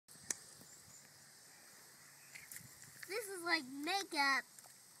smells like makeup.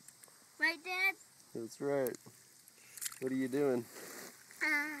 Right, Dad? That's right. What are you doing?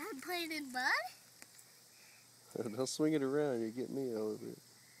 I'm playing in mud. Don't swing it around. You get me all over it.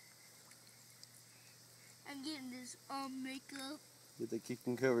 I'm getting this makeup. You think you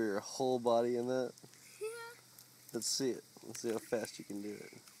can cover your whole body in that? Yeah. Let's see it. Let's see how fast you can do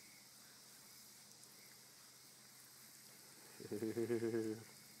it. It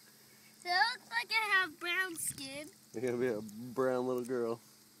looks like I have brown skin. You're gonna be a brown little girl.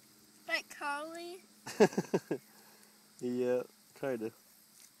 Like Carly. Yeah, kinda.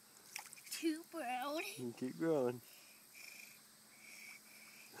 Too brown. And keep growing.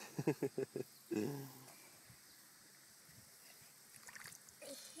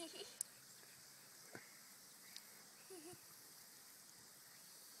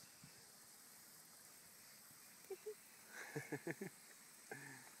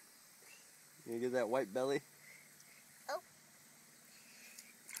 You get that white belly? Oh.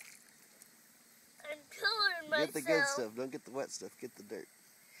 I'm coloring myself. Get the good stuff. Don't get the wet stuff. Get the dirt.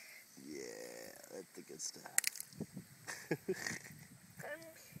 Yeah, that's the good stuff. I'm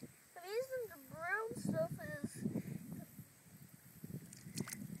using the brown stuff as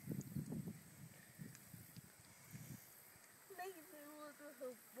making me look like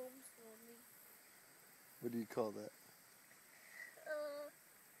a bumps on me. What do you call that?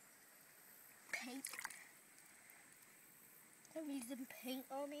 Paint. I'm using paint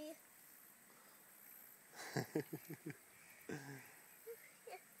on me.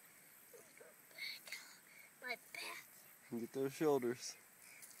 My back. Get those shoulders.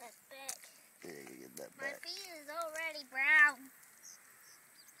 My back. Yeah, you get that My back. feet is already brown.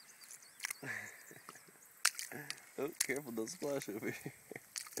 Oh, careful, don't splash over here.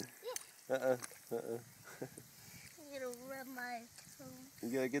 Yeah. I'm gonna rub my toes. You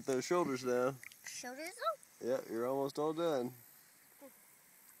gotta get those shoulders now. Shoulders up. Yeah, you're almost all done.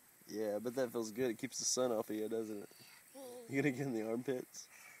 Yeah, I bet that feels good. It keeps the sun off of you, doesn't it? You gonna get in the armpits?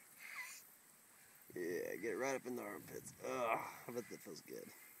 Yeah, get it right up in the armpits. Ugh, I bet that feels good.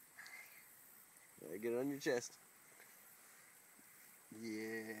 All right, get it on your chest.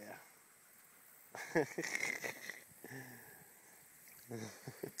 Yeah.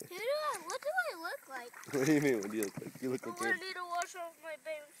 What do I look like? What do you mean? What do you look like? You look like I need to wash off my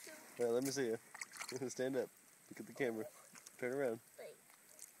bathing suit. All right, let me see you. Stand up. Look at the camera. Turn around. Wait.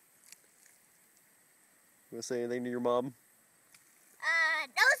 You want to say anything to your mom?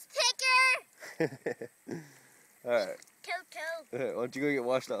 Nose picker! All right. Toto. All right. Why don't you go get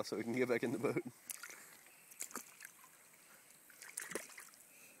washed off so we can get back in the boat?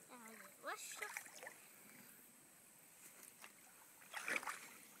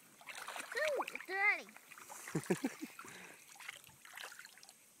 Ooh, it's dirty.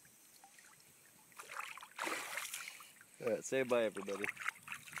 All right. Say bye, everybody.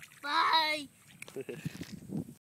 Bye.